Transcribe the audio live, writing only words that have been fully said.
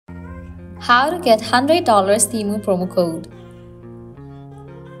How to get $100 Temu promo code.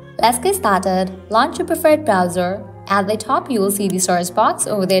 Let's get started. Launch your preferred browser. At the top, you will see the search box.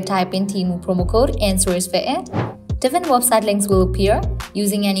 Over there, type in Temu promo code and search for it. Different website links will appear.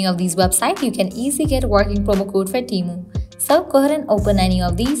 Using any of these websites, you can easily get a working promo code for Temu. So go ahead and open any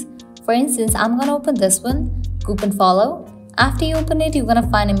of these. For instance, I'm gonna open this one, Coupon Follow. After you open it, you're gonna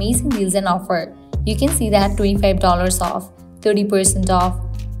find amazing deals and offer. You can see that $25 off, 30% off,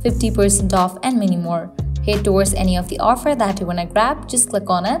 50% off, and many more. Head towards any of the offer that you wanna grab, just click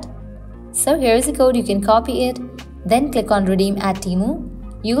on it. So here is the code, you can copy it, then click on Redeem at Temu.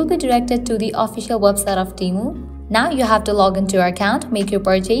 You will be directed to the official website of Temu. Now you have to log into your account, make your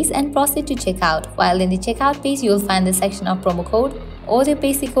purchase, and proceed to checkout. While in the checkout page, you will find the section of promo code. Or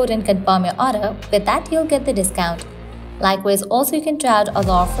paste the code and confirm your order. With that, you'll get the discount. Likewise, also you can try out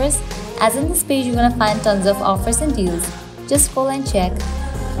other offers. As in this page, you're gonna find tons of offers and deals. Just scroll and check.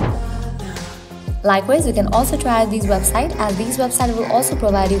 Likewise, you can also try out these websites, as these websites will also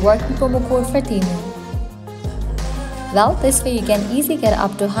provide a working promo code for Temu. Well, this way you can easily get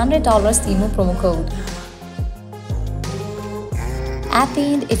up to $100 Temu promo code. At the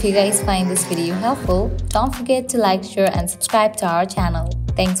end, if you guys find this video helpful, don't forget to like, share, and subscribe to our channel.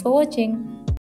 Thanks for watching.